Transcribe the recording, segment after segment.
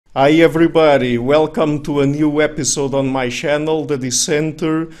Hi everybody, welcome to a new episode on my channel, The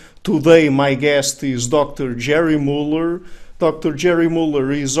Dissenter. Today my guest is Dr. Jerry Muller. Dr. Jerry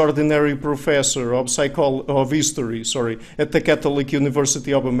Muller is Ordinary Professor of History at the Catholic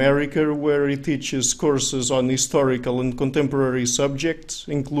University of America, where he teaches courses on historical and contemporary subjects,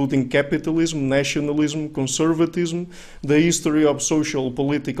 including capitalism, nationalism, conservatism, the history of social,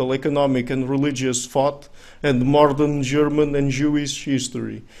 political, economic and religious thought, and modern German and Jewish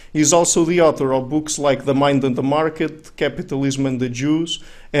history. He is also the author of books like The Mind and the Market, Capitalism and the Jews,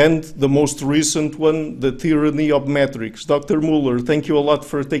 and the most recent one, The Tyranny of Metrics. Dr. Muller, thank you a lot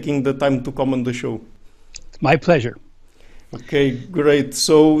for taking the time to come on the show. It's my pleasure. Okay, great.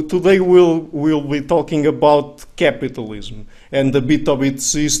 So today we'll be talking about capitalism and a bit of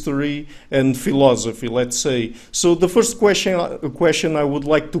its history and philosophy, let's say. So the first question I would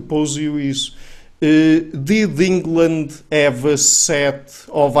like to pose you is, did England have a set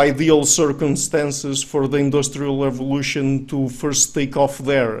of ideal circumstances for the Industrial Revolution to first take off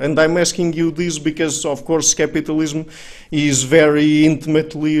there? And I'm asking you this because, of course, capitalism is very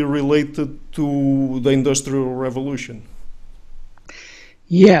intimately related to the Industrial Revolution.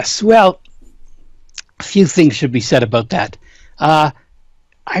 Yes, well, a few things should be said about that.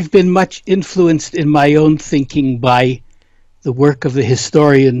 I've been much influenced in my own thinking by the work of the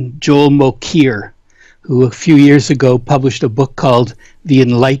historian Joel Mokyr, who a few years ago published a book called The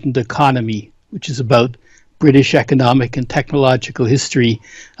Enlightened Economy, which is about British economic and technological history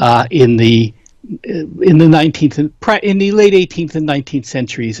in the late 18th and 19th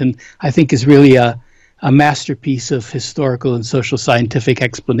centuries, and I think is really a masterpiece of historical and social scientific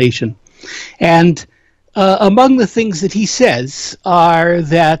explanation. And among the things that he says are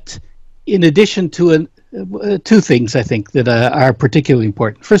that, in addition to two things, I think, that are particularly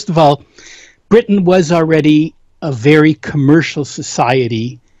important. First of all, Britain was already a very commercial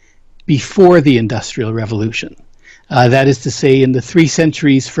society before the Industrial Revolution. That is to say, in the 3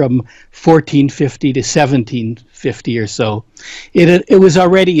 centuries from 1450 to 1750 or so, it was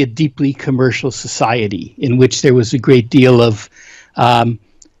already a deeply commercial society in which there was a great deal of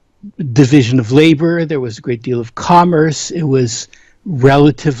division of labor, there was a great deal of commerce, it was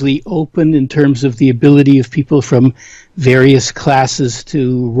relatively open in terms of the ability of people from various classes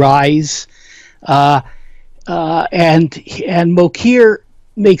to rise. And Mokyr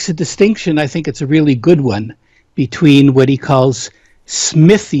makes a distinction, I think it's a really good one, between what he calls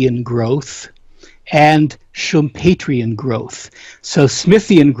Smithian growth and Schumpeterian growth. So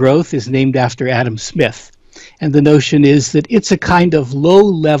Smithian growth is named after Adam Smith. And the notion is that it's a kind of low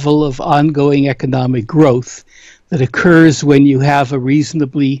level of ongoing economic growth that occurs when you have a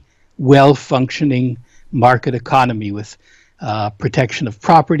reasonably well-functioning market economy with protection of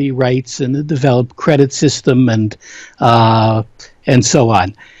property rights and a developed credit system and so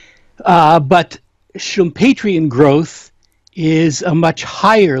on. But Schumpeterian growth is a much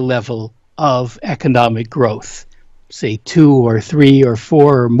higher level of economic growth, say 2 or 3 or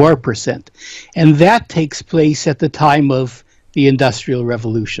 4 or more percent. And that takes place at the time of the Industrial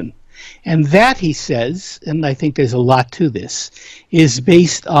Revolution. And that, he says, and I think there's a lot to this, is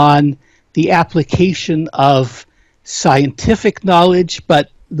based on the application of scientific knowledge, but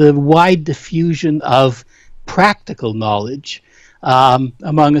the wide diffusion of practical knowledge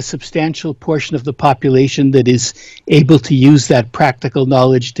among a substantial portion of the population that is able to use that practical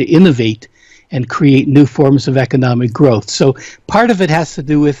knowledge to innovate and create new forms of economic growth. So part of it has to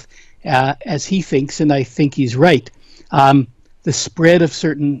do with, as he thinks, and I think he's right, the spread of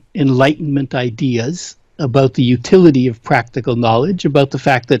certain Enlightenment ideas about the utility of practical knowledge, about the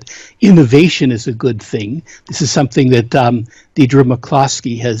fact that innovation is a good thing. This is something that Deirdre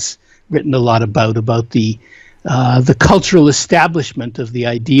McCloskey has written a lot about the cultural establishment of the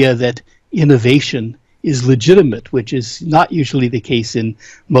idea that innovation is legitimate, which is not usually the case in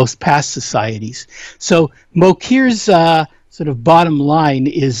most past societies. So Mokyr's sort of bottom line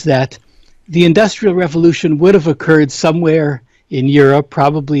is that the Industrial Revolution would have occurred somewhere in Europe,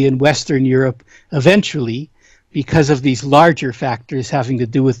 probably in Western Europe, eventually, because of these larger factors having to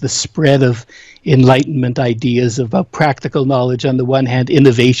do with the spread of Enlightenment ideas about practical knowledge on the one hand,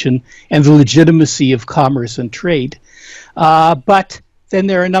 innovation, and the legitimacy of commerce and trade. But then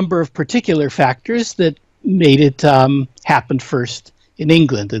there are a number of particular factors that made it happen first in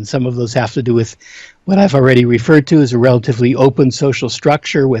England, and some of those have to do with what I've already referred to as a relatively open social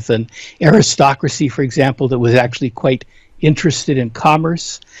structure with an aristocracy, for example, that was actually quite interested in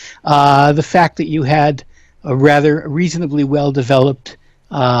commerce. The fact that you had a rather reasonably well-developed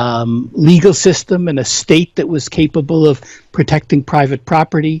legal system and a state that was capable of protecting private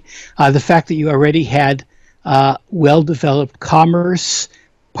property. The fact that you already had well-developed commerce,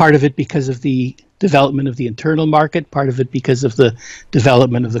 part of it because of the development of the internal market, part of it because of the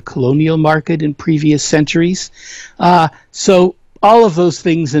development of the colonial market in previous centuries. So all of those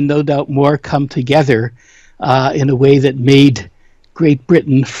things, and no doubt more, come together in a way that made Great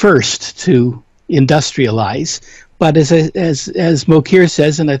Britain first to industrialize. But as Mokir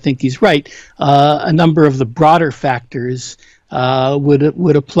says, and I think he's right, a number of the broader factors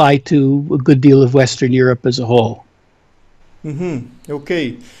would apply to a good deal of Western Europe as a whole.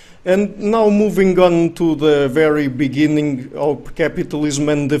 Okay. And now moving on to the very beginning of capitalism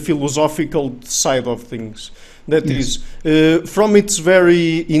and the philosophical side of things. That is, from its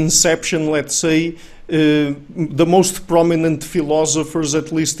very inception, let's say, the most prominent philosophers,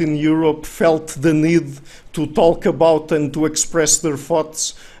 at least in Europe, felt the need to talk about and to express their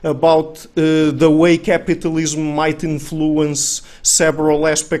thoughts about the way capitalism might influence several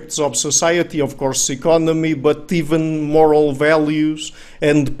aspects of society, of course economy, but even moral values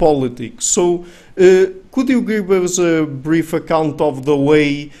and politics. So could you give us a brief account of the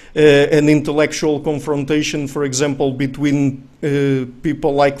way an intellectual confrontation, for example, between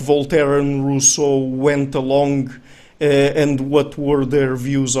people like Voltaire and Rousseau went along, and what were their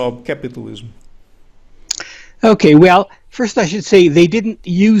views of capitalism? Okay, well, first I should say they didn't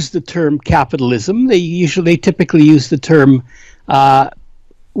use the term capitalism. They typically use the term,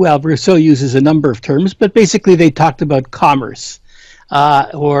 well, Rousseau uses a number of terms, but basically they talked about commerce.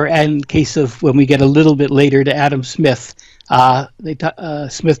 Or in case of when we get a little bit later to Adam Smith,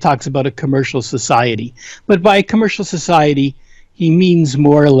 Smith talks about a commercial society. But by commercial society, he means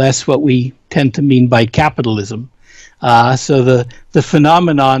more or less what we tend to mean by capitalism. So the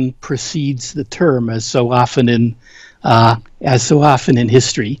phenomenon precedes the term, as so often in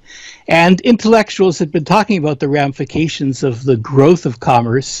history. And intellectuals had been talking about the ramifications of the growth of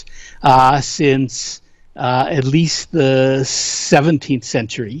commerce since at least the 17th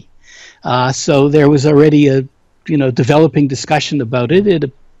century. So there was already a developing discussion about it.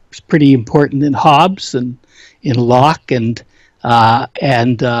 It was pretty important in Hobbes and in Locke and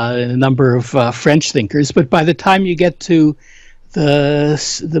a number of French thinkers. But by the time you get to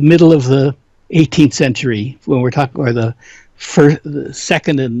the middle of the 18th century, when we're talking, or the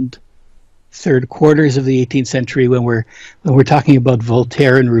second and third quarters of the 18th century, when we're talking about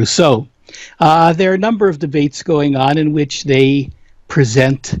Voltaire and Rousseau, there are a number of debates going on in which they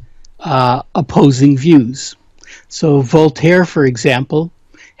present opposing views. So Voltaire, for example,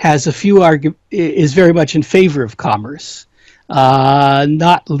 has a few is very much in favor of commerce,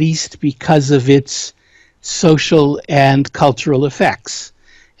 not least because of its social and cultural effects.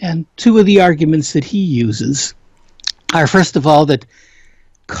 And two of the arguments that he uses are, first of all, that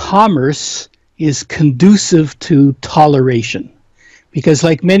commerce is conducive to toleration. Because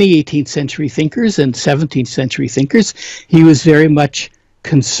like many 18th century thinkers and 17th century thinkers, he was very much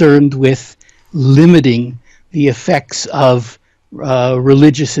concerned with limiting the effects of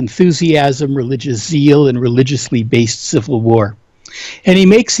religious enthusiasm, religious zeal, and religiously based civil war. And he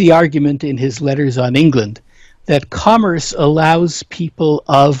makes the argument in his letters on England that commerce allows people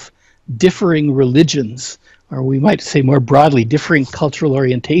of differing religions, or we might say more broadly, differing cultural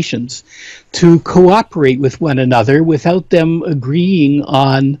orientations, to cooperate with one another without them agreeing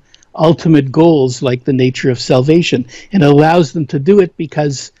on ultimate goals like the nature of salvation. And allows them to do it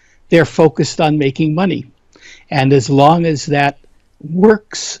because they're focused on making money. And as long as that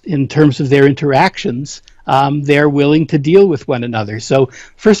works in terms of their interactions, they're willing to deal with one another. So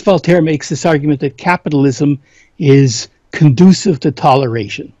first, Voltaire makes this argument that capitalism is conducive to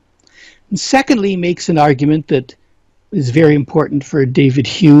toleration. And secondly, he makes an argument that is very important for David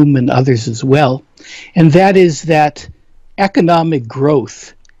Hume and others as well, and that is that economic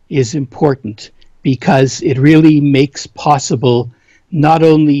growth is important because it really makes possible not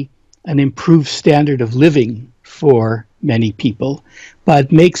only an improved standard of living for many people,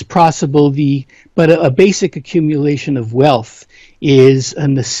 but makes possible a basic accumulation of wealth is a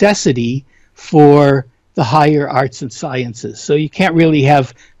necessity for the higher arts and sciences. So you can't really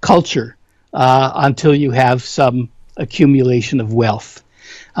have culture until you have some accumulation of wealth.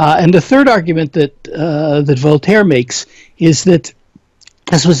 And the third argument that Voltaire makes is that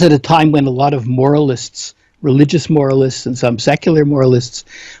this was at a time when a lot of moralists, religious moralists and some secular moralists,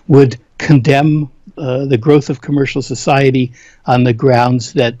 would condemn the growth of commercial society on the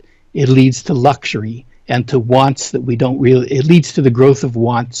grounds that it leads to luxury and to wants that we don't really, it leads to the growth of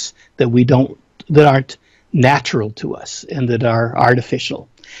wants that aren't natural to us and that are artificial.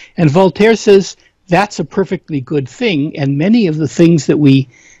 And Voltaire says that's a perfectly good thing, and many of the things that we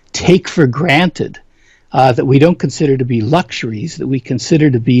take for granted, that we don't consider to be luxuries, that we consider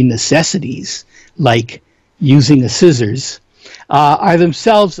to be necessities, like using a scissors, are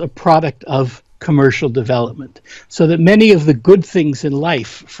themselves a product of commercial development. So that many of the good things in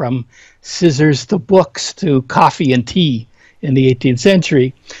life, from scissors to books to coffee and tea in the 18th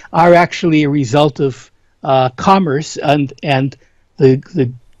century, are actually a result of commerce and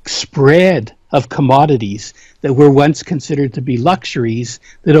the spread of commodities that were once considered to be luxuries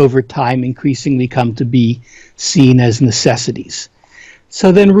that over time increasingly come to be seen as necessities.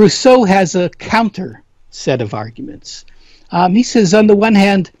 So then Rousseau has a counter set of arguments. He says, on the one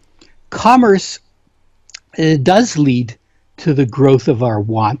hand, commerce does lead to the growth of our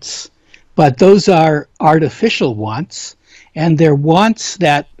wants, but those are artificial wants, and they're wants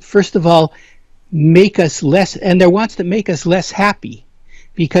that, first of all, make us less, and they're wants that make us less happy,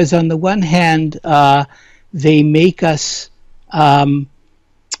 because on the one hand, they make us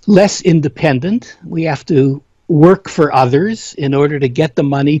less independent. We have to work for others in order to get the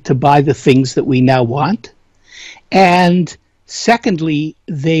money to buy the things that we now want. And secondly,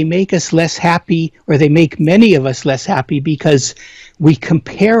 they make us less happy, or they make many of us less happy, because we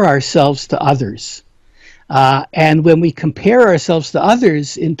compare ourselves to others. And when we compare ourselves to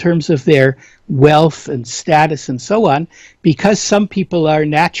others in terms of their wealth and status and so on, because some people are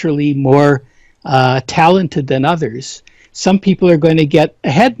naturally more talented than others, some people are going to get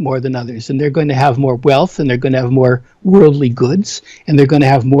ahead more than others, and they're going to have more wealth, and they're going to have more worldly goods, and they're going to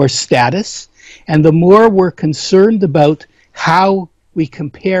have more status. And the more we're concerned about how we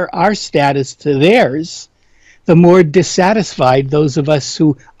compare our status to theirs, the more dissatisfied those of us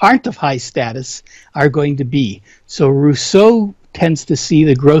who aren't of high status are going to be. So Rousseau tends to see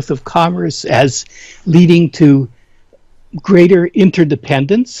the growth of commerce as leading to greater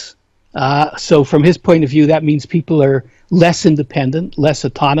interdependence. So from his point of view, that means people are less independent, less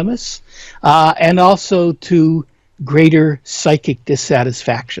autonomous, and also to greater psychic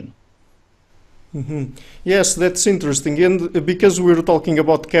dissatisfaction. Mm-hmm. Yes, that's interesting. And because we're talking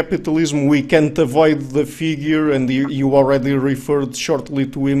about capitalism, we can't avoid the figure, and you already referred shortly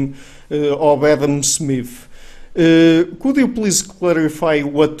to him, of Adam Smith. Could you please clarify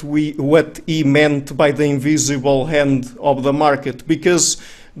what he meant by the invisible hand of the market? Because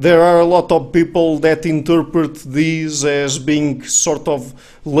there are a lot of people that interpret these as being sort of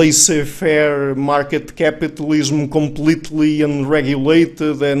laissez-faire market capitalism, completely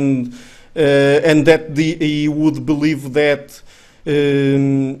unregulated, and that he would believe that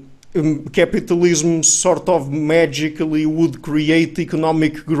capitalism sort of magically would create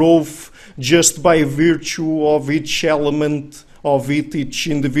economic growth just by virtue of each element of it, each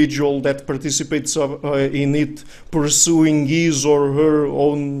individual that participates in it pursuing his or her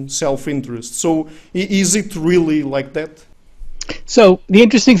own self-interest. So is it really like that? So the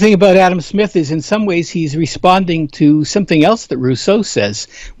interesting thing about Adam Smith is, in some ways, he's responding to something else that Rousseau says,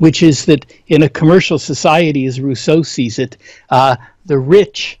 which is that in a commercial society, as Rousseau sees it, the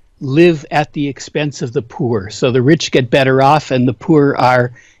rich live at the expense of the poor. So the rich get better off and the poor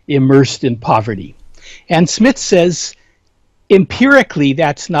are immersed in poverty. And Smith says, empirically,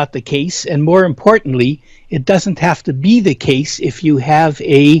 that's not the case. And more importantly, it doesn't have to be the case if you have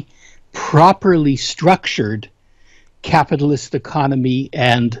a properly structured capitalist economy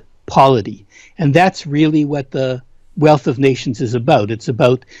and polity. And that's really what the Wealth of Nations is about. It's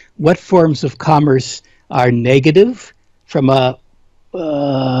about what forms of commerce are negative from a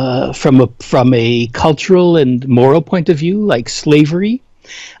cultural and moral point of view, like slavery,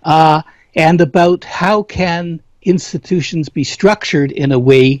 and about how can institutions be structured in a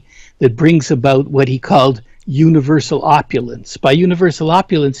way that brings about what he called universal opulence. By universal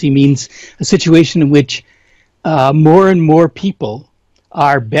opulence, he means a situation in which more and more people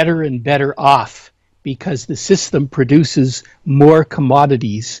are better and better off because the system produces more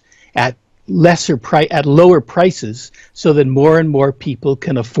commodities at lower prices, so that more and more people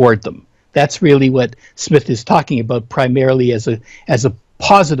can afford them. That's really what Smith is talking about, primarily as a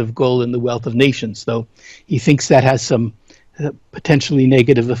positive goal in the Wealth of Nations, though he thinks that has some potentially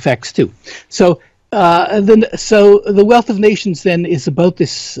negative effects too. So the Wealth of Nations then is about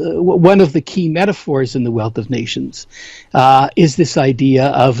this. One of the key metaphors in the Wealth of Nations is this idea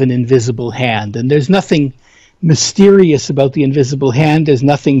of an invisible hand. And there's nothing mysterious about the invisible hand. There's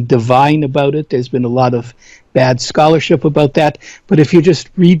nothing divine about it. There's been a lot of bad scholarship about that. But if you just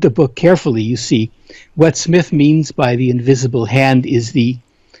read the book carefully, you see what Smith means by the invisible hand is the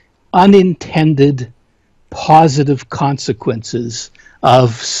unintended positive consequences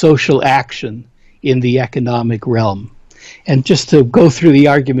of social action in the economic realm. And just to go through the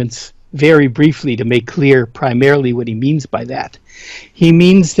arguments very briefly to make clear primarily what he means by that. He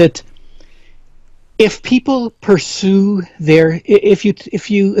means that if people pursue if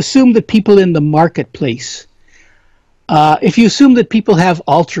you assume that people in the marketplace if you assume that people have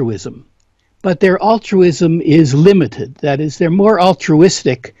altruism, but their altruism is limited, that is, they're more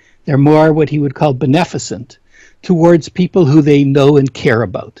altruistic, they're more what he would call beneficent towards people who they know and care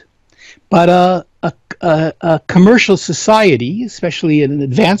about. But a commercial society, especially an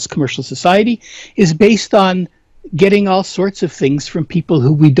advanced commercial society, is based on getting all sorts of things from people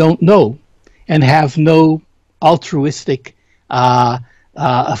who we don't know and have no altruistic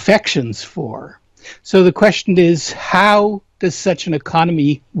affections for. So the question is, how does such an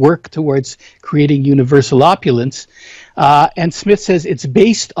economy work towards creating universal opulence? And Smith says it's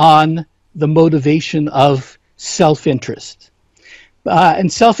based on the motivation of self-interest.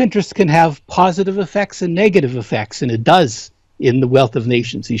 And self-interest can have positive effects and negative effects, and it does in The Wealth of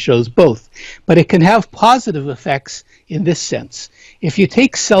Nations. He shows both. But it can have positive effects in this sense. If you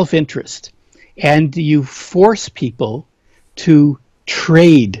take self-interest and you force people to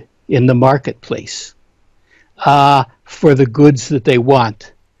trade in the marketplace for the goods that they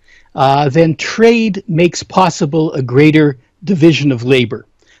want, then trade makes possible a greater division of labor.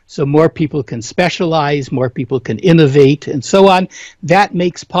 So more people can specialize, more people can innovate, and so on. That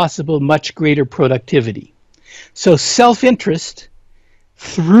makes possible much greater productivity. So self-interest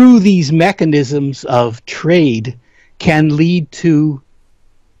through these mechanisms of trade can lead to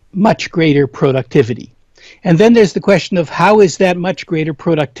much greater productivity. And then there's the question of how is that much greater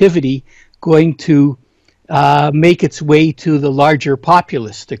productivity going to make its way to the larger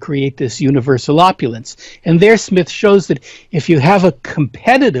populace to create this universal opulence. And there Smith shows that if you have a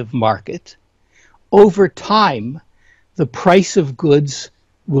competitive market, over time, the price of goods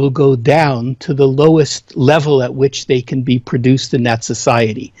will go down to the lowest level at which they can be produced in that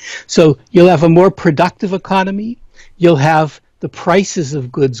society. So you'll have a more productive economy, you'll have the prices of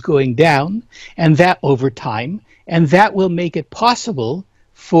goods going down, and that over time, and that will make it possible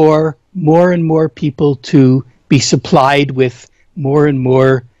for more and more people to be supplied with more and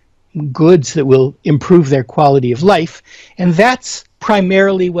more goods that will improve their quality of life. And that's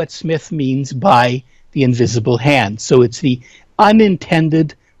primarily what Smith means by the invisible hand. So it's the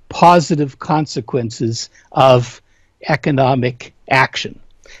unintended positive consequences of economic action.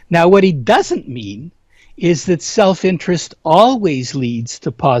 Now, what he doesn't mean is that self-interest always leads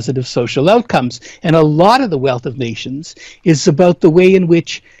to positive social outcomes. And a lot of The Wealth of Nations is about the way in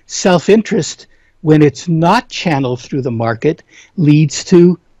which self-interest, when it's not channeled through the market, leads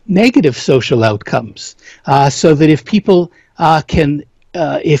to negative social outcomes. So that if people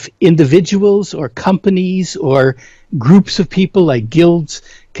if individuals or companies or groups of people like guilds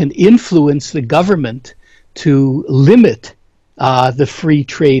can influence the government to limit the free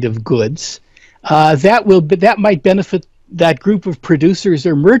trade of goods, that might benefit that group of producers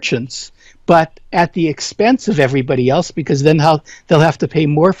or merchants, but at the expense of everybody else, because then they'll have to pay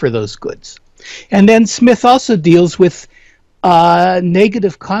more for those goods. And then Smith also deals with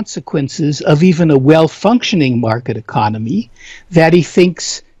negative consequences of even a well-functioning market economy that he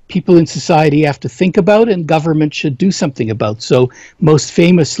thinks people in society have to think about and government should do something about. So most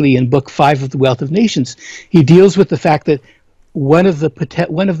famously in Book 5 of The Wealth of Nations, he deals with the fact that one of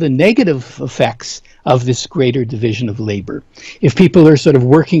the negative effects of this greater division of labor, if people are sort of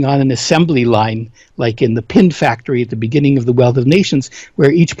working on an assembly line, like in the pin factory at the beginning of The Wealth of Nations,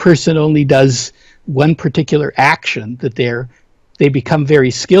 where each person only does one particular action that they become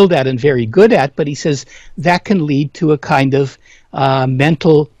very skilled at and very good at, but he says that can lead to a kind of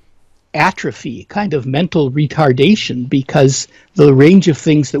mental atrophy, kind of mental retardation, because the range of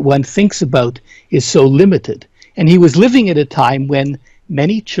things that one thinks about is so limited. And he was living at a time when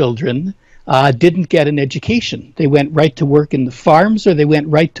many children didn't get an education. They went right to work in the farms or they went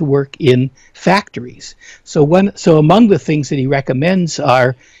right to work in factories. So among the things that he recommends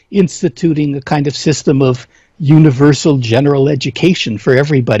are instituting a kind of system of universal general education for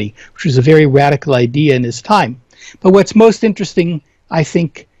everybody, which was a very radical idea in his time. But what's most interesting, I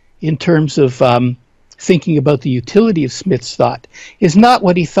think, in terms of thinking about the utility of Smith's thought, is not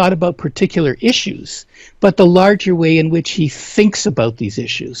what he thought about particular issues, but the larger way in which he thinks about these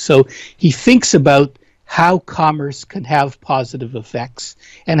issues. So he thinks about how commerce can have positive effects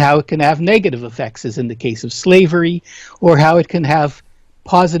and how it can have negative effects, as in the case of slavery, or how it can have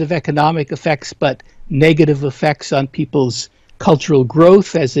positive economic effects but negative effects on people's cultural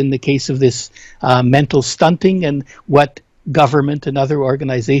growth, as in the case of this mental stunting, and what government and other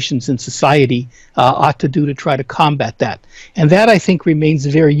organizations in society ought to do to try to combat that. And that, I think, remains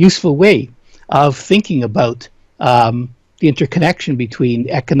a very useful way of thinking about the interconnection between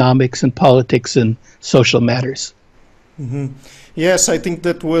economics and politics and social matters. Yes, I think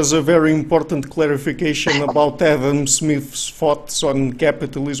that was a very important clarification about Adam Smith's thoughts on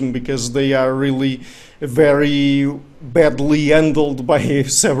capitalism, because they are really very badly handled by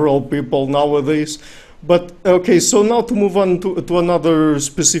several people nowadays. But okay, so now to move on to another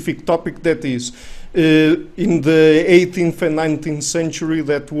specific topic, that is, in the 18th and 19th century,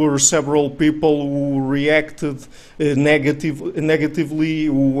 that were several people who reacted negatively,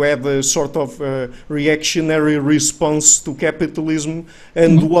 who had a sort of reactionary response to capitalism,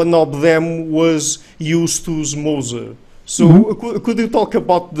 and one of them was Justus Moser. So could you talk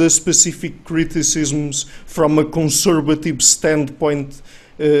about the specific criticisms from a conservative standpoint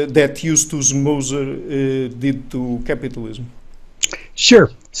that Justus Moser did to capitalism? Sure.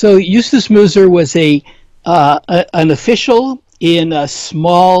 So Justus Moser was an official in a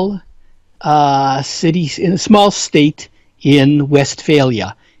small in a small state in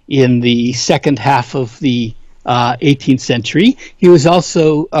Westphalia in the second half of the 18th century. He was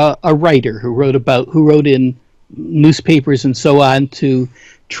also a writer who wrote in newspapers and so on to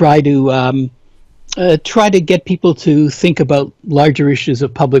try to get people to think about larger issues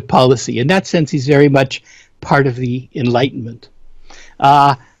of public policy. In that sense, he's very much part of the Enlightenment.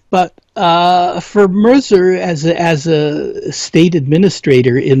 But for Moser, as a state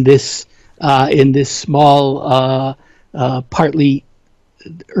administrator in this small, partly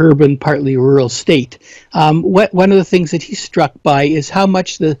urban, partly rural state, one of the things that he's struck by is how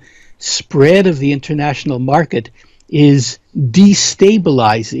much the spread of the international market is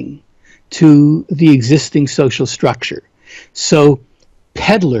destabilizing to the existing social structure. So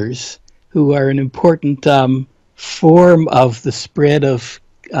peddlers, who are an important form of the spread of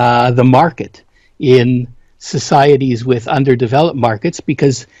the market in societies with underdeveloped markets,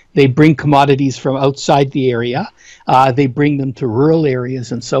 because they bring commodities from outside the area, they bring them to rural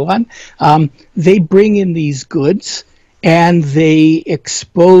areas and so on. They bring in these goods and they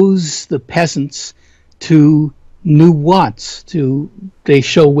expose the peasants to new wants. They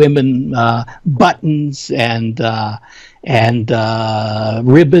show women buttons and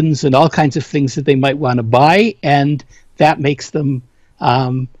ribbons and all kinds of things that they might want to buy, and that makes them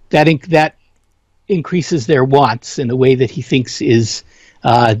that increases their wants in a way that he thinks is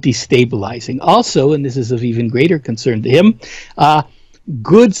destabilizing. Also, and this is of even greater concern to him,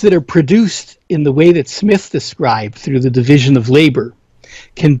 goods that are produced in the way that Smith described through the division of labor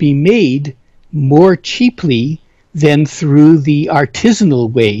can be made more cheaply than through the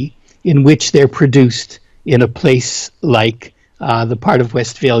artisanal way in which they're produced in a place like the part of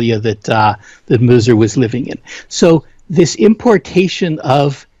Westphalia that Moser was living in. So this importation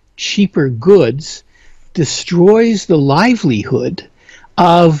of cheaper goods destroys the livelihood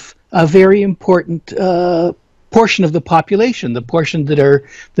of a very important portion of the population, the portion that are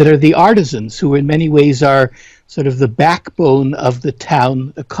the artisans, who in many ways are sort of the backbone of the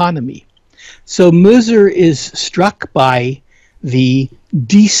town economy. So Moser is struck by the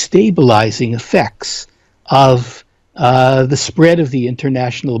destabilizing effects of the spread of the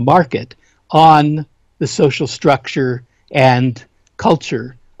international market on the social structure and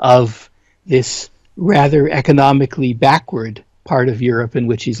culture of this rather economically backward part of Europe in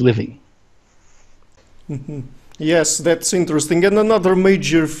which he's living. Yes, that's interesting. And another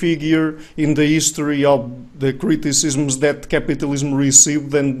major figure in the history of the criticisms that capitalism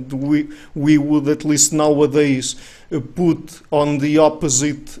received, and we would at least nowadays put on the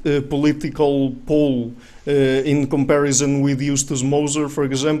opposite political pole in comparison with Justus Moser, for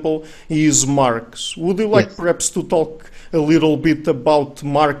example, is Marx. Would you like perhaps to talk a little bit about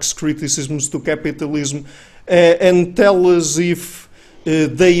Marx's criticisms to capitalism and tell us if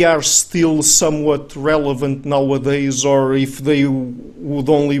they are still somewhat relevant nowadays, or if they would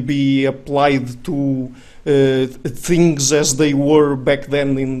only be applied to things as they were back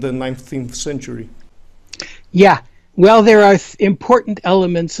then in the 19th century? Yeah, well, there are important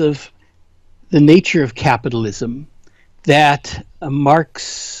elements of the nature of capitalism that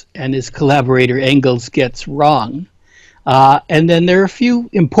Marx and his collaborator Engels gets wrong. And then there are a few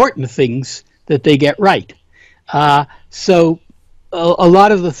important things that they get right. So a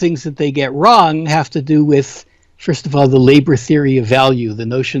lot of the things that they get wrong have to do with, first of all, the labor theory of value, the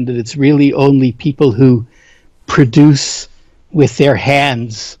notion that it's really only people who produce with their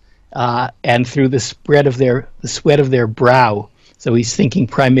hands and through the sweat of their brow. So he's thinking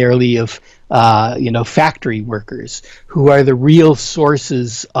primarily of factory workers who are the real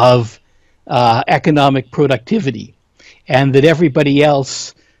sources of economic productivity, and that everybody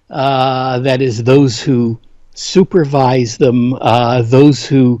else, that is those who supervise them, those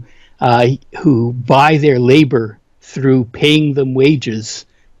who buy their labor through paying them wages,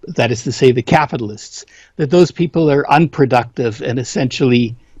 that is to say the capitalists, that those people are unproductive and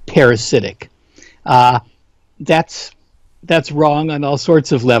essentially parasitic. That's wrong on all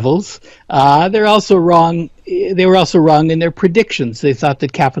sorts of levels. They're also wrong. They were also wrong in their predictions. They thought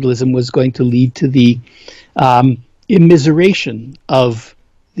that capitalism was going to lead to the immiseration of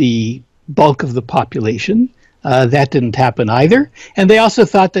the bulk of the population. That didn't happen either. And they also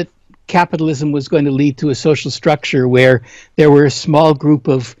thought that capitalism was going to lead to a social structure where there were a small group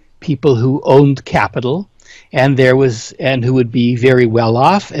of people who owned capital, and who would be very well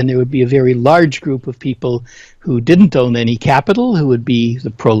off, and there would be a very large group of people who didn't own any capital, who would be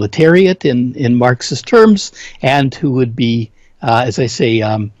the proletariat in Marxist terms, and who would be, as I say,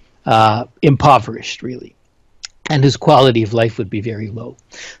 impoverished, really, and whose quality of life would be very low.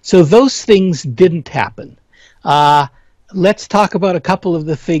 So those things didn't happen. Let's talk about a couple of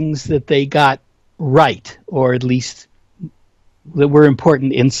the things that they got right, or at least that were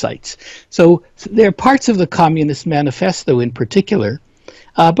important insights. So there are parts of the Communist Manifesto in particular,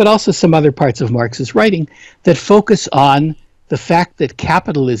 but also some other parts of Marx's writing that focus on the fact that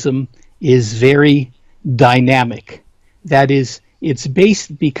capitalism is very dynamic. That is, it's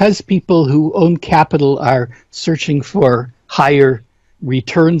based, because people who own capital are searching for higher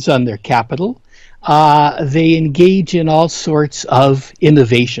returns on their capital, they engage in all sorts of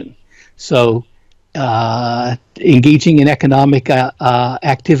innovation. So engaging in economic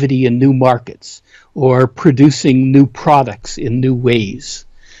activity in new markets, or producing new products in new ways.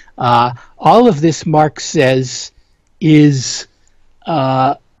 All of this, Marx says, is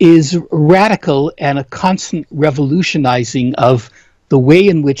radical and a constant revolutionizing of the way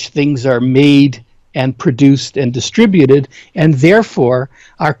in which things are made and produced and distributed, and therefore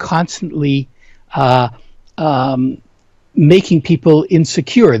are constantly making people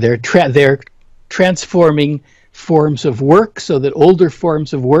insecure. They're transforming forms of work so that older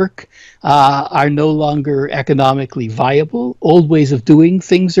forms of work are no longer economically viable. Old ways of doing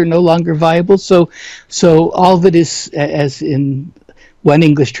things are no longer viable. So all that is, as in one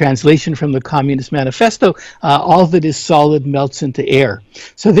English translation from the Communist Manifesto, all that is solid melts into air.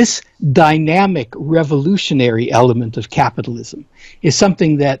 So this dynamic, revolutionary element of capitalism is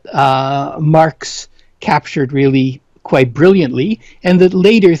something that Marx captured really quite brilliantly, and that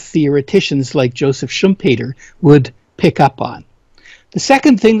later theoreticians like Joseph Schumpeter would pick up on. The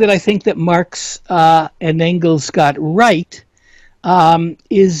second thing that I think that Marx and Engels got right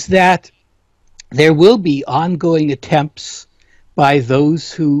is that there will be ongoing attempts by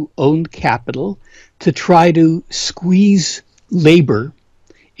those who own capital to try to squeeze labor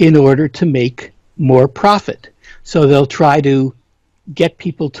in order to make more profit. So they'll try to get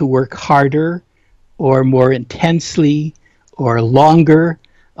people to work harder or more intensely or longer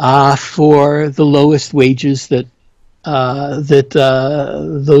for the lowest wages that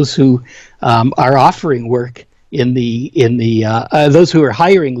those who are offering work those who are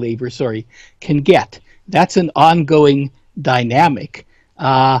hiring labor, can get. That's an ongoing dynamic,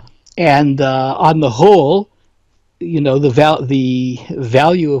 and on the whole, the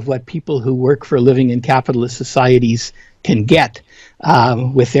value of what people who work for a living in capitalist societies can get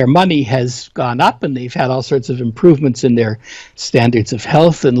with their money has gone up, and they've had all sorts of improvements in their standards of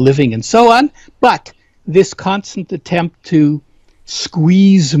health and living and so on. But this constant attempt to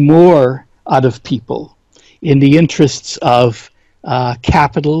squeeze more out of people in the interests of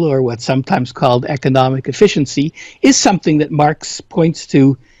capital, or what's sometimes called economic efficiency, is something that Marx points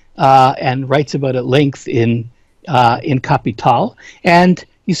to and writes about at length in Capital. And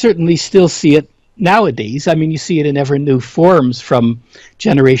you certainly still see it nowadays. I mean, you see it in ever new forms from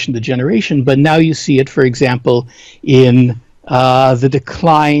generation to generation, but now you see it, for example, in the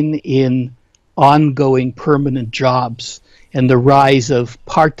decline in ongoing permanent jobs and the rise of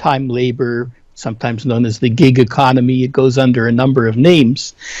part-time labor, sometimes known as the gig economy. It goes under a number of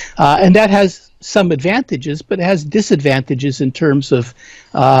names. And that has some advantages, but it has disadvantages in terms of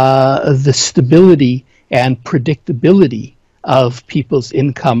the stability and predictability of people's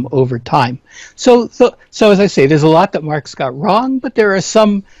income over time. So as I say, there's a lot that Marx got wrong, but there are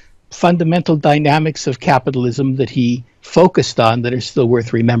some fundamental dynamics of capitalism that he focused on that are still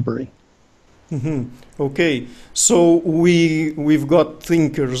worth remembering. Mm-hmm. Okay, so we've got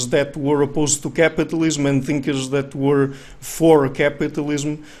thinkers that were opposed to capitalism and thinkers that were for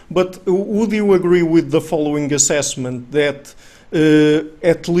capitalism, but would you agree with the following assessment, that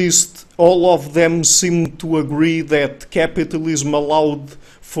at least all of them seem to agree that capitalism allowed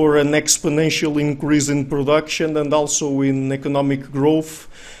for an exponential increase in production and also in economic growth,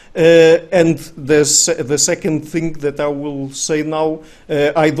 And the second thing that I will say now,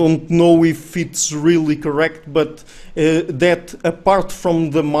 I don't know if it's really correct, but that apart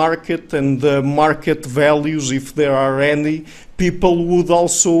from the market and the market values, if there are any, people would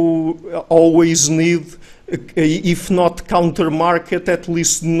also always need, if not counter-market, at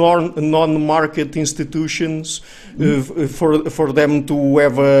least non-market institutions for them to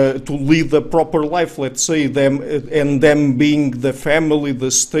have to lead a proper life. Let's say them being the family,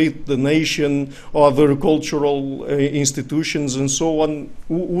 the state, the nation, other cultural institutions, and so on.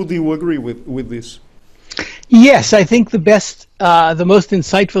 Would you agree with this? Yes, I think the most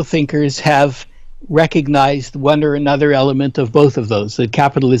insightful thinkers have recognized one or another element of both of those. That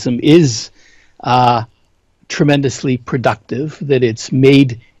capitalism is tremendously productive, that it's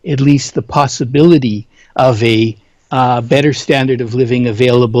made at least the possibility of a better standard of living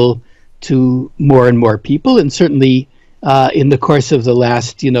available to more and more people. And certainly in the course of the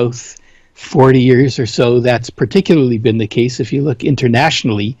last 40 years or so, that's particularly been the case. If you look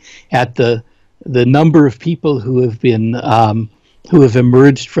internationally at the number of people who have been who have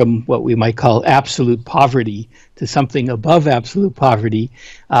emerged from what we might call absolute poverty to something above absolute poverty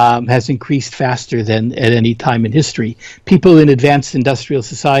has increased faster than at any time in history. People in advanced industrial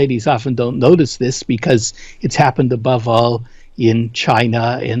societies often don't notice this because it's happened above all in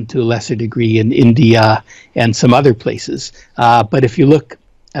China and to a lesser degree in India and some other places. But if you look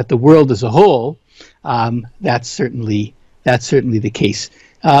at the world as a whole, that's certainly the case.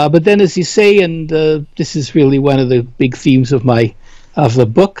 But then, as you say, and this is really one of the big themes of the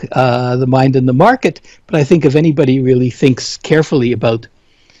book, The Mind and the Market. But I think if anybody really thinks carefully about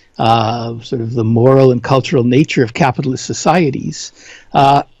sort of the moral and cultural nature of capitalist societies,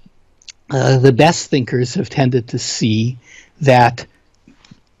 the best thinkers have tended to see that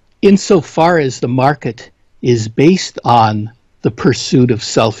insofar as the market is based on the pursuit of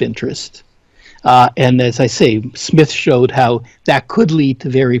self-interest, and as I say, Smith showed how that could lead to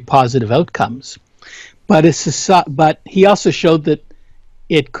very positive outcomes. But he also showed that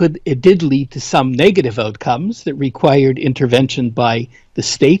it did lead to some negative outcomes that required intervention by the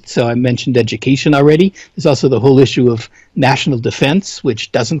state. So I mentioned education already. There's also the whole issue of national defense,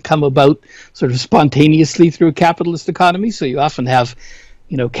 which doesn't come about sort of spontaneously through a capitalist economy. So you often have,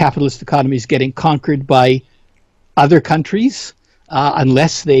 capitalist economies getting conquered by other countries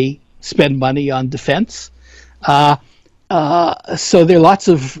unless they spend money on defense. So there are lots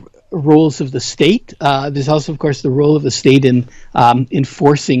of roles of the state. There's also, of course, the role of the state in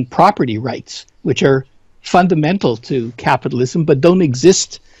enforcing property rights, which are fundamental to capitalism, but don't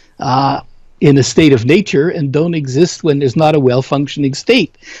exist in a state of nature and don't exist when there's not a well-functioning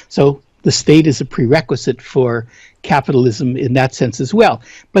state. So the state is a prerequisite for capitalism in that sense as well.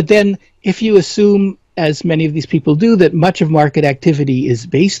 But then if you assume, as many of these people do, that much of market activity is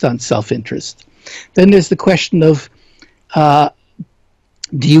based on self-interest, then there's the question of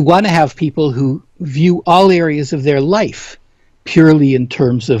do you want to have people who view all areas of their life purely in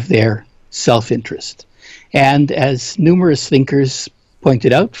terms of their self-interest? And as numerous thinkers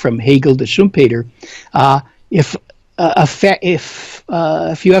pointed out, from Hegel to Schumpeter, if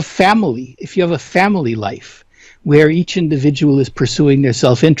you have a family life where each individual is pursuing their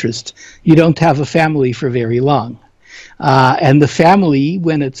self-interest, you don't have a family for very long. And the family,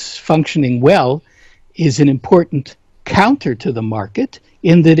 when it's functioning well, is an important counter to the market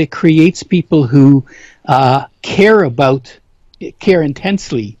in that it creates people who care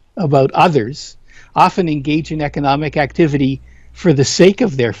intensely about others, often engage in economic activity for the sake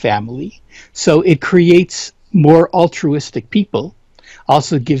of their family. So it creates more altruistic people,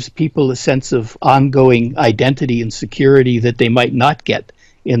 also gives people a sense of ongoing identity and security that they might not get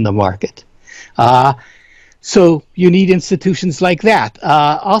in the market. So you need institutions like that.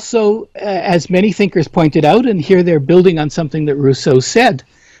 Also, as many thinkers pointed out, and here they're building on something that Rousseau said,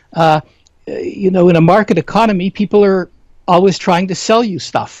 in a market economy, people are always trying to sell you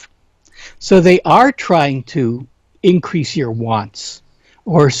stuff. So they are trying to increase your wants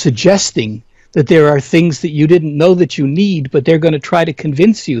or suggesting that there are things that you didn't know that you need, but they're going to try to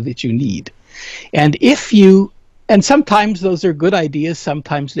convince you that you need. And sometimes those are good ideas,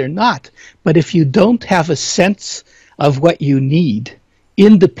 sometimes they're not. But if you don't have a sense of what you need,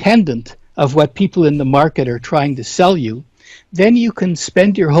 independent of what people in the market are trying to sell you, then you can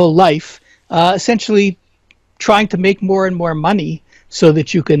spend your whole life essentially trying to make more and more money so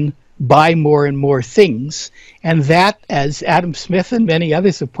that you can buy more and more things. And that, as Adam Smith and many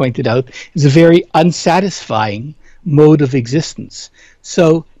others have pointed out, is a very unsatisfying mode of existence.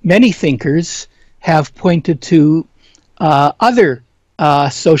 So many thinkers have pointed to other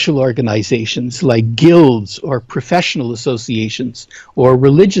social organizations like guilds or professional associations or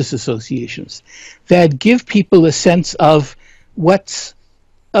religious associations that give people a sense of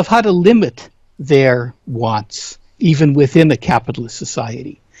how to limit their wants even within a capitalist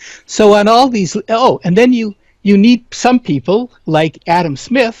society. So on all these, and then you need some people like Adam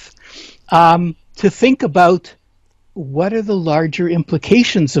Smith to think about what are the larger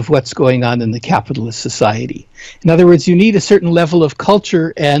implications of what's going on in the capitalist society. In other words, you need a certain level of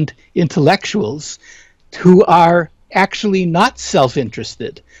culture and intellectuals who are actually not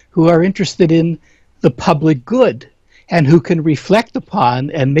self-interested, who are interested in the public good, and who can reflect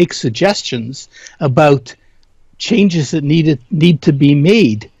upon and make suggestions about changes that need to be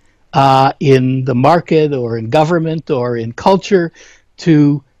made in the market or in government or in culture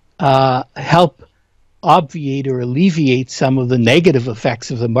to help obviate or alleviate some of the negative effects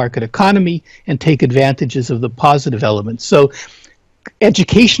of the market economy and take advantages of the positive elements. So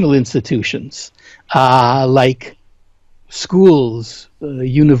educational institutions like schools,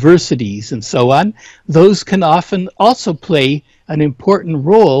 universities, and so on, those can often also play an important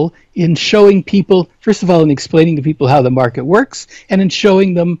role in showing people, first of all, in explaining to people how the market works, and in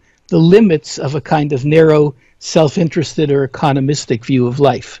showing them the limits of a kind of narrow, self-interested or economistic view of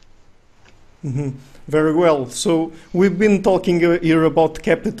life. Mm-hmm. Very well. So we've been talking here about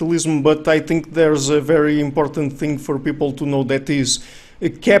capitalism, but I think there's a very important thing for people to know, that is,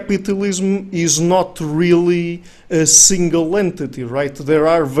 capitalism is not really a single entity, right? There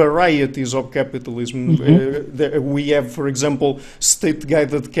are varieties of capitalism. Mm-hmm. We have, for example,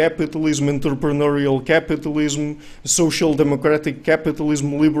 state-guided capitalism, entrepreneurial capitalism, social democratic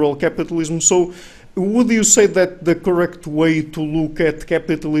capitalism, liberal capitalism. So would you say that the correct way to look at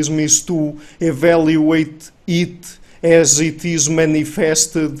capitalism is to evaluate it as it is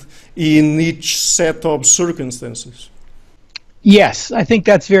manifested in each set of circumstances? Yes, I think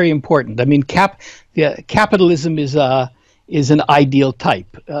that's very important. I mean, capitalism is an ideal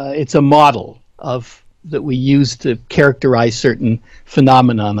type. It's a model that we use to characterize certain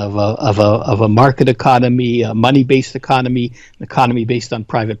phenomenon of a market economy, a money-based economy, an economy based on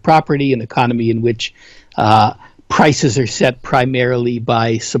private property, an economy in which prices are set primarily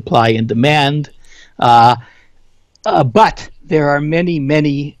by supply and demand. But there are many,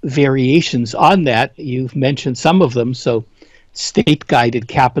 many variations on that. You've mentioned some of them. So state-guided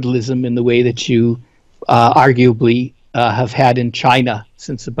capitalism in the way that you arguably have had in China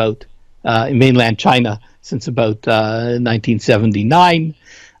since about in mainland China since about 1979.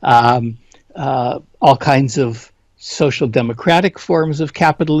 All kinds of social democratic forms of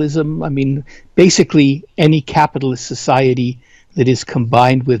capitalism. I mean, basically any capitalist society that is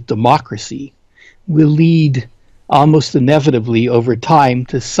combined with democracy will lead almost inevitably over time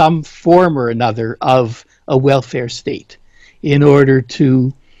to some form or another of a welfare state in order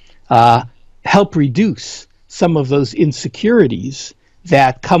to help reduce some of those insecurities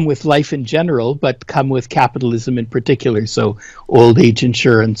that come with life in general, but come with capitalism in particular. So old age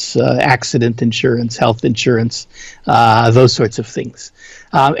insurance, accident insurance, health insurance, those sorts of things.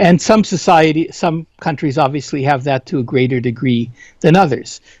 And some countries obviously have that to a greater degree than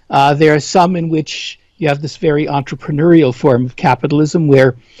others. There are some in which you have this very entrepreneurial form of capitalism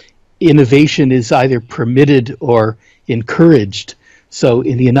where innovation is either permitted or encouraged. So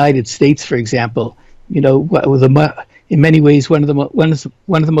in the United States, for example, in many ways, one of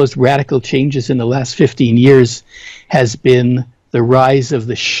the most radical changes in the last 15 years has been the rise of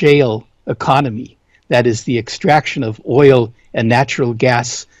the shale economy. That is the extraction of oil and natural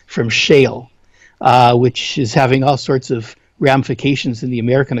gas from shale, which is having all sorts of ramifications in the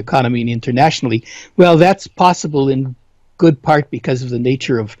American economy and internationally. Well, that's possible in good part because of the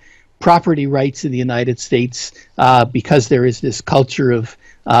nature of property rights in the United States, because there is this culture of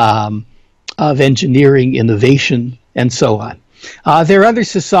engineering, innovation, and so on. There are other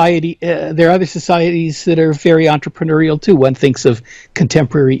societies that are very entrepreneurial too. One thinks of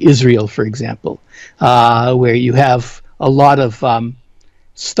contemporary Israel, for example, where you have a lot of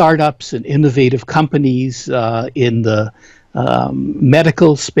startups and innovative companies in the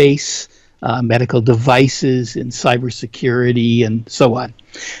medical space, medical devices, in cybersecurity, and so on.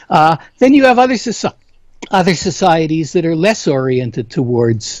 Then you have other societies that are less oriented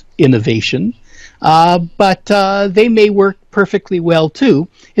towards innovation, but they may work perfectly well too.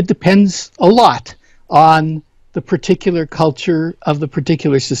 It depends a lot on the particular culture of the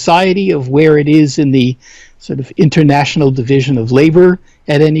particular society, of where it is in the sort of international division of labor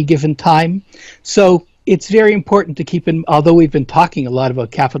at any given time. So it's very important to keep in, although we've been talking a lot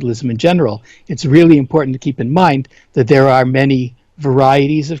about capitalism in general, it's really important to keep in mind that there are many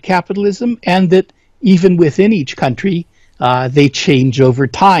varieties of capitalism, and that even within each country, they change over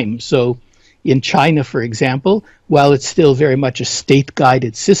time. So in China, for example, while it's still very much a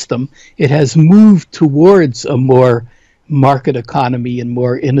state-guided system, it has moved towards a more market economy and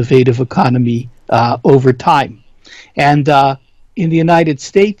more innovative economy over time. And in the United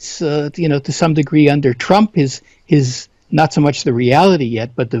States, to some degree under Trump, his not so much the reality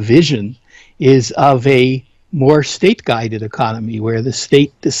yet, but the vision is of a more state-guided economy where the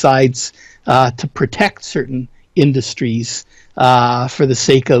state decides to protect certain industries for the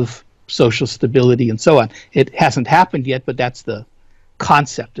sake of social stability and so on. It hasn't happened yet, but that's the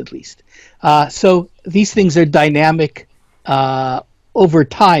concept at least. So these things are dynamic over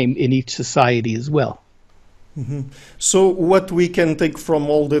time in each society as well. Mm-hmm. So what we can take from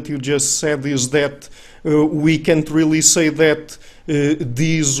all that you just said is that we can't really say that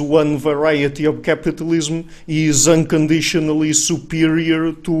this one variety of capitalism is unconditionally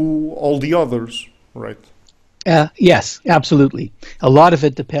superior to all the others, right? Yes, absolutely. A lot of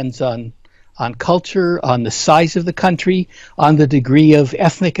it depends on culture, on the size of the country, on the degree of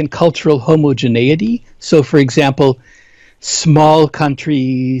ethnic and cultural homogeneity. So, for example, small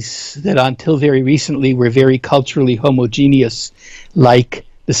countries that until very recently were very culturally homogeneous, like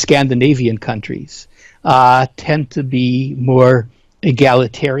the Scandinavian countries, tend to be more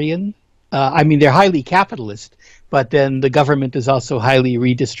egalitarian. I mean, they're highly capitalist, but then the government is also highly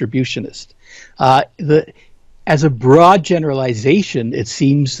redistributionist. As a broad generalization, it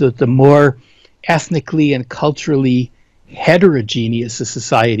seems that the more ethnically and culturally heterogeneous a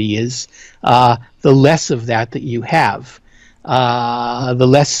society is, the less of that you have, the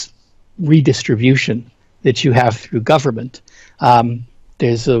less redistribution that you have through government.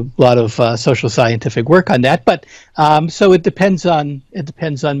 There's a lot of social scientific work on that, but so it depends on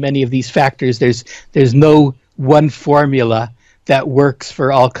many of these factors. There's no one formula that works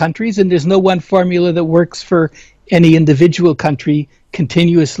for all countries, and there's no one formula that works for any individual country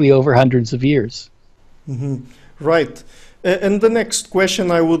continuously over hundreds of years. Mm-hmm. Right. And the next question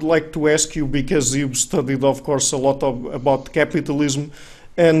I would like to ask you, because you've studied, of course, a lot about capitalism,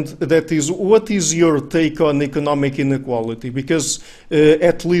 and that is, what is your take on economic inequality? Because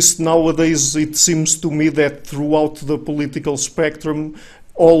at least nowadays it seems to me that throughout the political spectrum,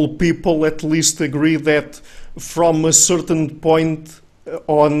 all people at least agree that from a certain point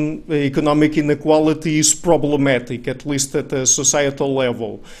on, economic inequality is problematic, at least at a societal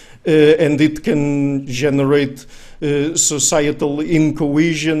level. And it can generate societal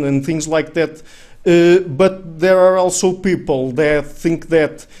incohesion and things like that. But there are also people that think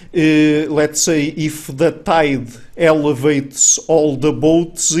that, let's say, if the tide elevates all the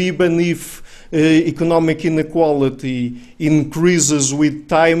boats, even if economic inequality increases with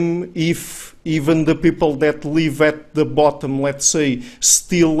time, if even the people that live at the bottom, let's say,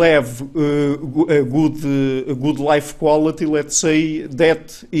 still have a good life quality, let's say,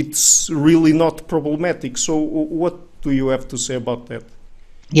 that it's really not problematic. So what do you have to say about that?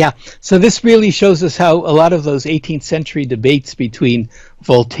 Yeah, so this really shows us how a lot of those 18th century debates between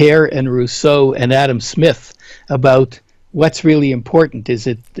Voltaire and Rousseau and Adam Smith about what's really important. Is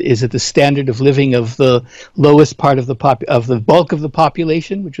it the standard of living of the lowest part of the bulk of the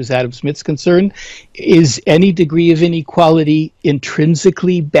population, which was Adam Smith's concern? Is any degree of inequality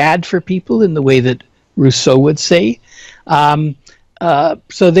intrinsically bad for people in the way that Rousseau would say? So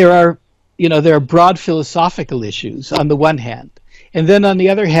there are broad philosophical issues on the one hand, and then on the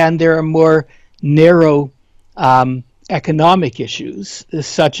other hand there are more narrow economic issues,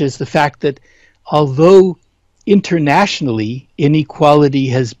 such as the fact that although internationally, inequality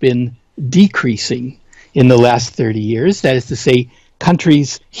has been decreasing in the last 30 years. That is to say,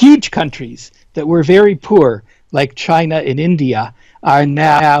 huge countries that were very poor, like China and India, are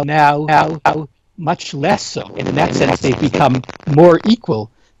now much less so. And in that sense, they've become more equal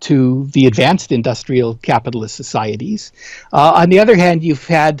to the advanced industrial capitalist societies. On the other hand, you've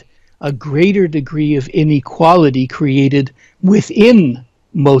had a greater degree of inequality created within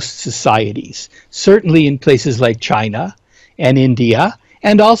most societies, certainly in places like China and India,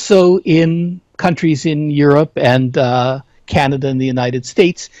 and also in countries in Europe and Canada and the United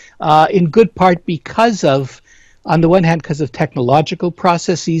States, in good part because of, on the one hand, because of technological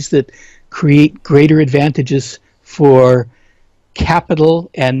processes that create greater advantages for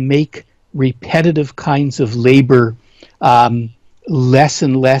capital and make repetitive kinds of labor less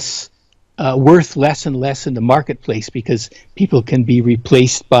and less worth less and less in the marketplace because people can be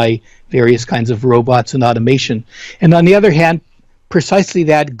replaced by various kinds of robots and automation. And on the other hand, precisely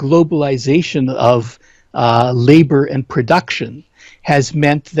that globalization of labor and production has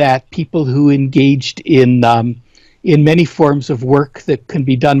meant that people who engaged in in many forms of work that can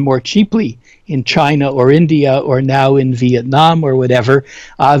be done more cheaply in China or India or now in Vietnam or whatever,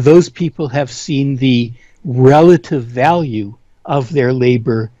 those people have seen the relative value of their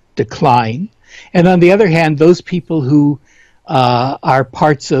labor decline. And on the other hand, those people who are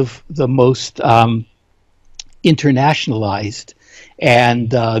parts of the most internationalized and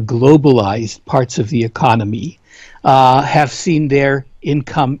globalized parts of the economy have seen their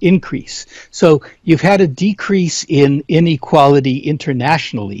income increase. So you've had a decrease in inequality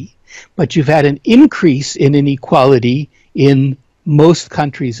internationally, but you've had an increase in inequality in most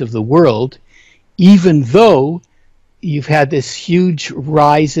countries of the world, even though you've had this huge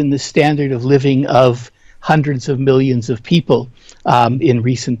rise in the standard of living of hundreds of millions of people in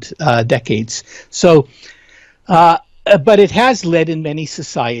recent decades. So, but it has led in many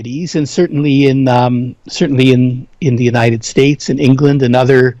societies, and certainly in the United States and England and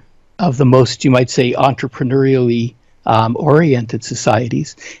other of the most, you might say, entrepreneurially oriented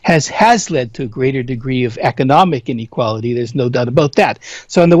societies, has led to a greater degree of economic inequality. There's no doubt about that.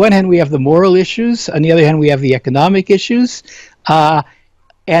 So on the one hand, we have the moral issues. On the other hand, we have the economic issues. And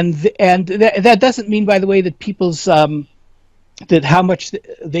that doesn't mean, by the way, that people's that how much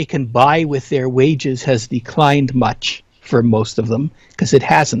they can buy with their wages has declined much for most of them, because it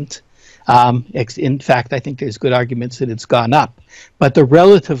hasn't. In fact, I think there's good arguments that it's gone up. But the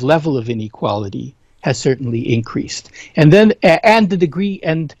relative level of inequality has certainly increased. And then, and the degree,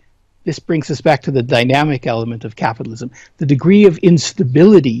 and this brings us back to the dynamic element of capitalism, the degree of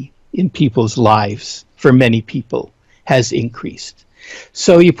instability in people's lives for many people has increased.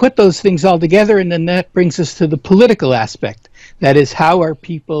 So you put those things all together, and then that brings us to the political aspect. That is, how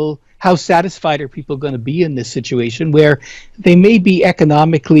satisfied are people going to be in this situation where they may be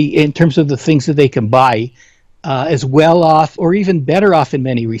economically, in terms of the things that they can buy, as well off or even better off in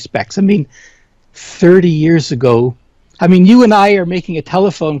many respects. I mean, 30 years ago, you and I are making a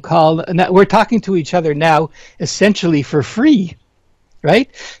telephone call, and we're talking to each other now essentially for free, right?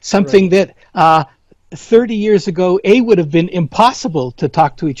 Something that 30 years ago, would have been impossible to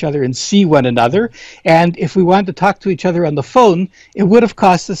talk to each other and see one another. And if we wanted to talk to each other on the phone, it would have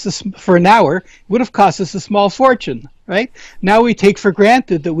cost us, for an hour, it would have cost us a small fortune, right? Now we take for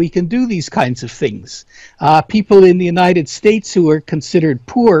granted that we can do these kinds of things. People in the United States who are considered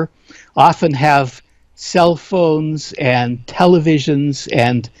poor often have cell phones and televisions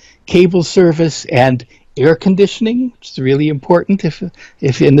and cable service and air conditioning, which is really important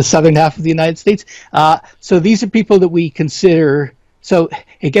if in the southern half of the United States. So these are people that we consider, so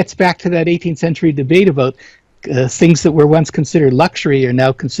it gets back to that 18th century debate about things that were once considered luxury are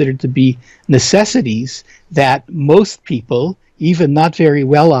now considered to be necessities that most people, even not very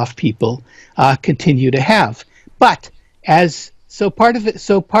well-off people, continue to have. But part of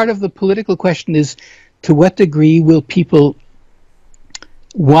the political question is, to what degree will people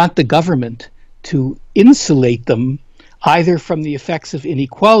want the government to insulate them either from the effects of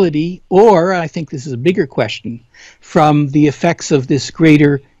inequality, or, I think this is a bigger question, from the effects of this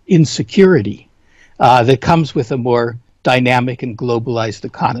greater insecurity that comes with a more dynamic and globalized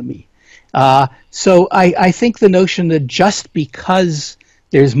economy. So I think the notion that just because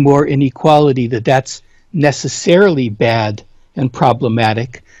there's more inequality, that's necessarily bad and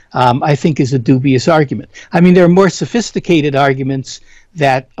problematic, I think is a dubious argument. There are more sophisticated arguments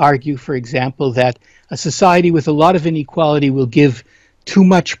that argue, for example, that a society with a lot of inequality will give too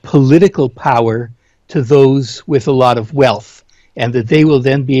much political power to those with a lot of wealth, and that they will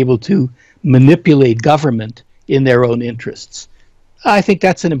then be able to manipulate government in their own interests. I think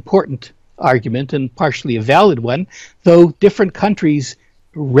that's an important argument and partially a valid one, though different countries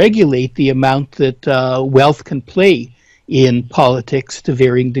regulate the amount that wealth can play in politics to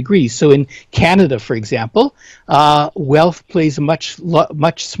varying degrees. So in Canada, for example, wealth plays a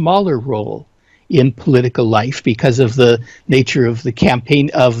much smaller role in political life because of the nature of the campaign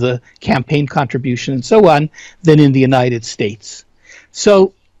contribution and so on than in the United States.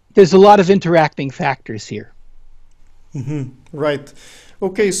 So there's a lot of interacting factors here. Mm-hmm. Right.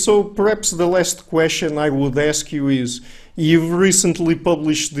 Okay, so perhaps the last question I would ask you is, you've recently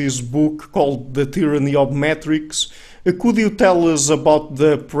published this book called The Tyranny of Metrics. Could you tell us about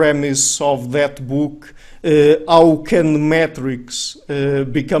the premise of that book? How can metrics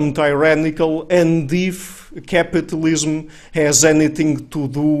become tyrannical, and if capitalism has anything to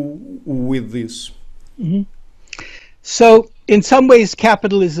do with this? Mm-hmm. So in some ways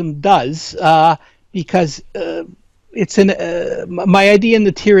capitalism does, because my idea in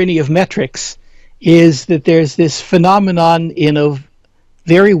The Tyranny of Metrics is that there's this phenomenon in a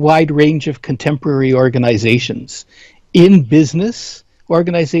very wide range of contemporary organizations, in business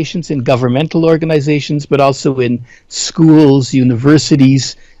organizations, in governmental organizations, but also in schools,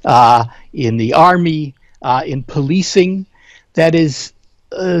 universities, in the army, in policing, that is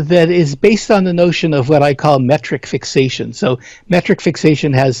based on the notion of what I call metric fixation. So metric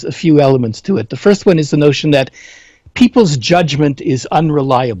fixation has a few elements to it. The first one is the notion that people's judgment is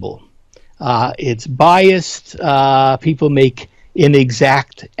unreliable. It's biased. People make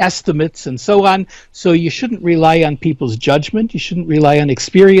inexact estimates and so on. So you shouldn't rely on people's judgment. You shouldn't rely on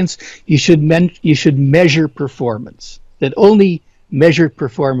experience. You should measure performance. That only measured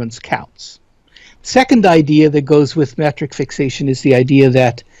performance counts. Second idea that goes with metric fixation is the idea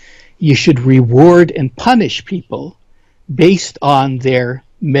that you should reward and punish people based on their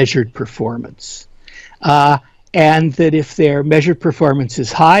measured performance. And that if their measured performance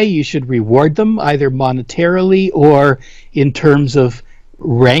is high, you should reward them either monetarily or in terms of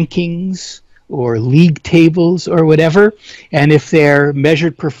rankings or league tables or whatever. And if their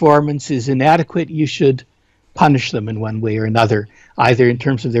measured performance is inadequate, you should punish them in one way or another, either in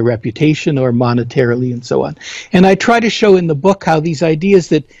terms of their reputation or monetarily and so on. And I try to show in the book how these ideas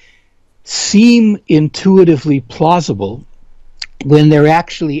that seem intuitively plausible, when they're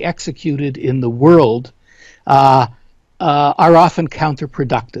actually executed in the world, are often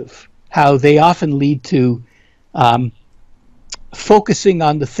counterproductive. How they often lead to focusing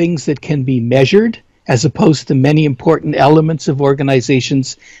on the things that can be measured, as opposed to many important elements of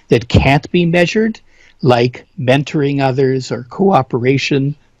organizations that can't be measured, like mentoring others or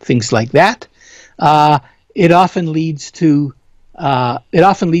cooperation, things like that. It often leads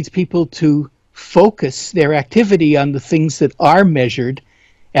people to focus their activity on the things that are measured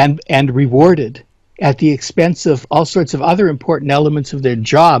and rewarded, at the expense of all sorts of other important elements of their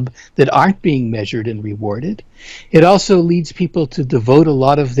job that aren't being measured and rewarded. It also leads people to devote a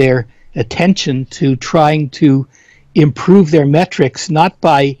lot of their attention to trying to improve their metrics, not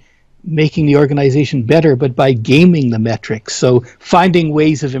by making the organization better, but by gaming the metrics. So finding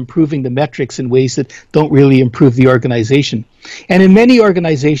ways of improving the metrics in ways that don't really improve the organization. And in many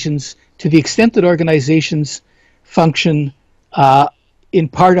organizations, to the extent that organizations function in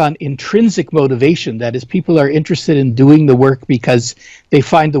part on intrinsic motivation, that is, people are interested in doing the work because they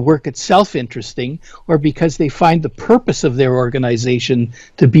find the work itself interesting, or because they find the purpose of their organization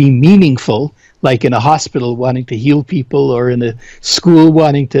to be meaningful, like in a hospital wanting to heal people or in a school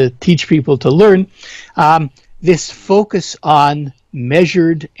wanting to teach people to learn. This focus on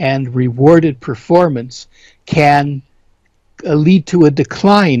measured and rewarded performance can lead to a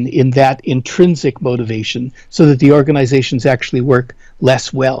decline in that intrinsic motivation, so that the organizations actually work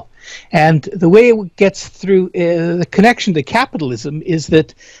less well. And the way it gets through the connection to capitalism is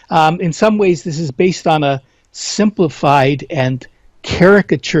that in some ways this is based on a simplified and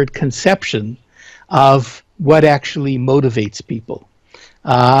caricatured conception of what actually motivates people.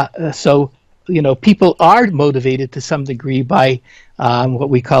 So, you know, people are motivated to some degree by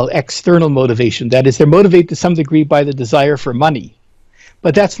what we call external motivation. That is, they're motivated to some degree by the desire for money.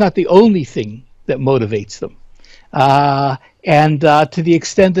 But that's not the only thing that motivates them. And to the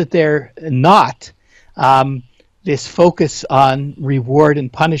extent that they're not, this focus on reward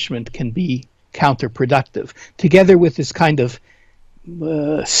and punishment can be counterproductive, together with this kind of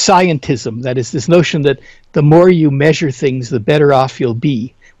scientism, that is, this notion that the more you measure things, the better off you'll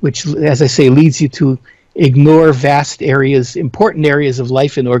be, which, as I say, leads you to ignore vast areas, important areas of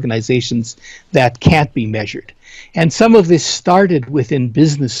life in organizations that can't be measured. And some of this started within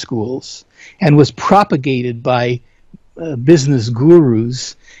business schools and was propagated by business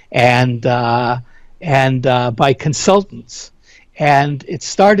gurus and by consultants. And it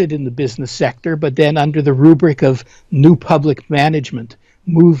started in the business sector, but then under the rubric of new public management,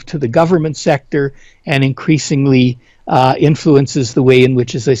 moved to the government sector and increasingly influences the way in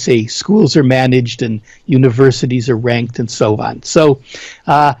which, as I say, schools are managed and universities are ranked and so on. So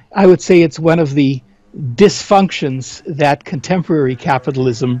I would say it's one of the dysfunctions that contemporary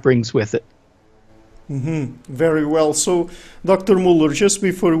capitalism brings with it. Very well. So, Dr. Muller, just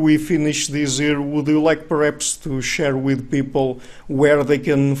before we finish this here, would you like perhaps to share with people where they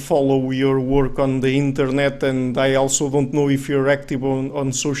can follow your work on the internet? And I also don't know if you're active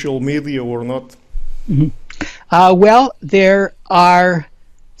on social media or not. Well, there are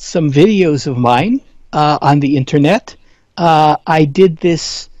some videos of mine on the internet. I did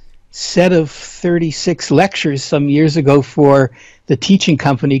this set of 36 lectures some years ago for the teaching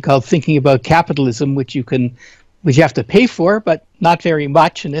company called Thinking About Capitalism, which you have to pay for, but not very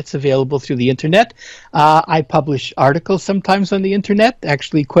much, and it's available through the internet. I publish articles sometimes on the internet,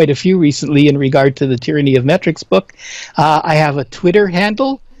 actually quite a few recently in regard to the Tyranny of Metrics book. I have a Twitter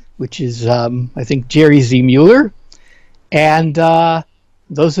handle, which is, I think, Jerry Z. Muller. And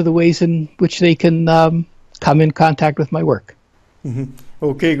those are the ways in which they can come in contact with my work.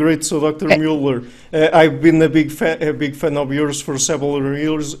 Okay, great. So, Dr. Muller, I've been a big fan of yours for several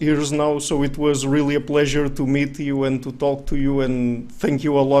years now. So it was really a pleasure to meet you and to talk to you. And thank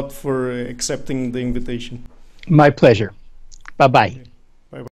you a lot for accepting the invitation. My pleasure. Bye-bye.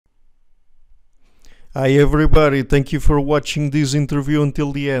 Hi everybody, thank you for watching this interview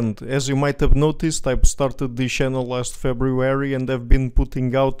until the end. As you might have noticed, I've started this channel last February and I've been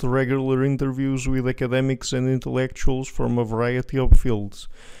putting out regular interviews with academics and intellectuals from a variety of fields.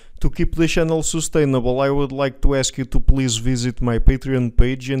 To keep the channel sustainable, I would like to ask you to please visit my Patreon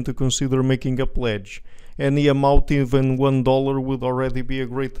page and to consider making a pledge. Any amount, even $1, would already be a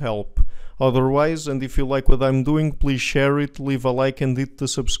great help. Otherwise, and if you like what I'm doing, please share it, leave a like and hit the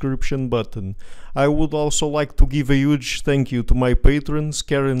subscription button. I would also like to give a huge thank you to my patrons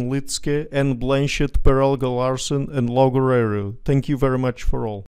Karen Litzke, Anne Blanchett, Perel Galarson and Lau Guerrero. Thank you very much for all.